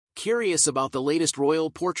Curious about the latest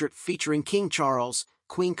royal portrait featuring King Charles,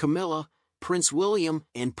 Queen Camilla, Prince William,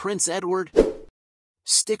 and Prince Edward?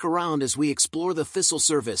 Stick around as we explore the Thistle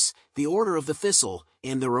Service, the Order of the Thistle,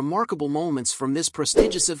 and the remarkable moments from this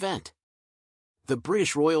prestigious event. The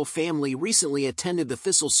British royal family recently attended the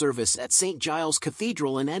Thistle Service at St. Giles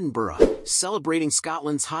Cathedral in Edinburgh, celebrating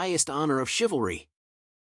Scotland's highest honour of chivalry.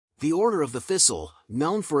 The Order of the Thistle,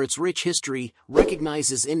 known for its rich history,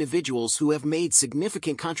 recognizes individuals who have made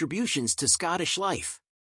significant contributions to Scottish life.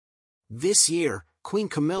 This year, Queen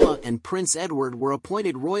Camilla and Prince Edward were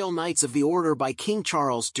appointed Royal Knights of the Order by King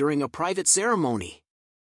Charles during a private ceremony.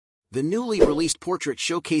 The newly released portrait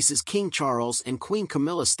showcases King Charles and Queen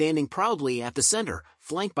Camilla standing proudly at the center,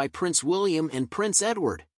 flanked by Prince William and Prince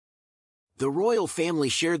Edward. The royal family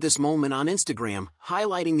shared this moment on Instagram,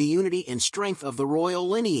 highlighting the unity and strength of the royal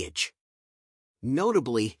lineage.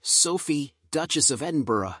 Notably, Sophie, Duchess of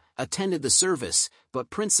Edinburgh, attended the service, but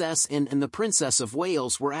Princess Anne and the Princess of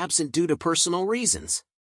Wales were absent due to personal reasons.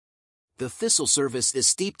 The Thistle Service is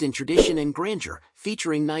steeped in tradition and grandeur,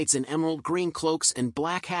 featuring knights in emerald green cloaks and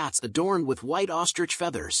black hats adorned with white ostrich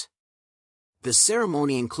feathers. The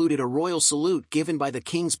ceremony included a royal salute given by the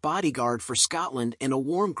King's bodyguard for Scotland and a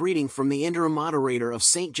warm greeting from the interim moderator of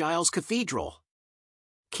St. Giles Cathedral.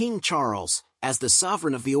 King Charles, as the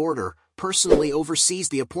sovereign of the order, personally oversees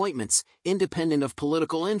the appointments, independent of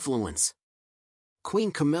political influence.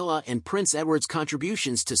 Queen Camilla and Prince Edward's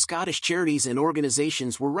contributions to Scottish charities and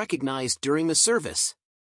organizations were recognized during the service.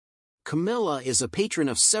 Camilla is a patron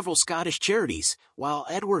of several Scottish charities, while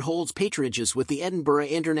Edward holds patronages with the Edinburgh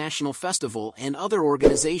International Festival and other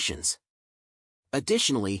organizations.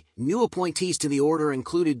 Additionally, new appointees to the order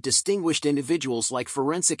included distinguished individuals like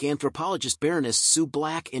forensic anthropologist Baroness Sue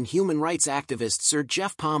Black and human rights activist Sir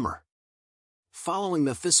Geoff Palmer. Following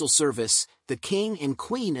the Thistle Service, the King and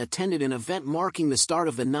Queen attended an event marking the start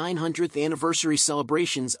of the 900th anniversary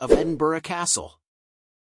celebrations of Edinburgh Castle.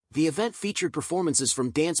 The event featured performances from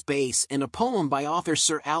Dance Bass and a poem by author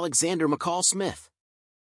Sir Alexander McCall Smith.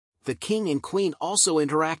 The King and Queen also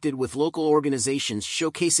interacted with local organizations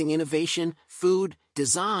showcasing innovation, food,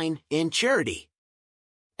 design, and charity.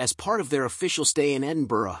 As part of their official stay in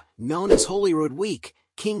Edinburgh, known as Holyrood Week,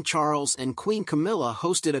 King Charles and Queen Camilla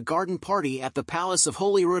hosted a garden party at the Palace of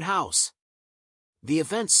Holyrood House. The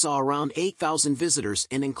event saw around 8,000 visitors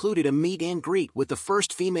and included a meet and greet with the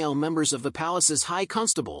first female members of the palace's High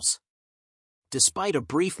Constables. Despite a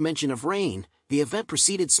brief mention of rain, the event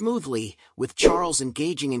proceeded smoothly, with Charles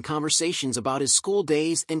engaging in conversations about his school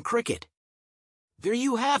days and cricket. There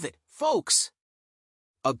you have it, folks!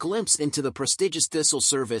 A glimpse into the prestigious Thistle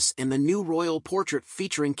Service and the new royal portrait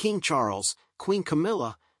featuring King Charles, Queen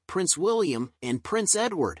Camilla, Prince William, and Prince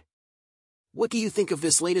Edward. What do you think of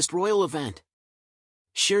this latest royal event?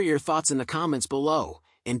 Share your thoughts in the comments below,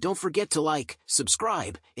 and don't forget to like,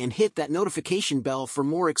 subscribe, and hit that notification bell for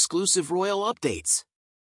more exclusive royal updates.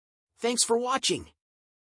 Thanks for watching.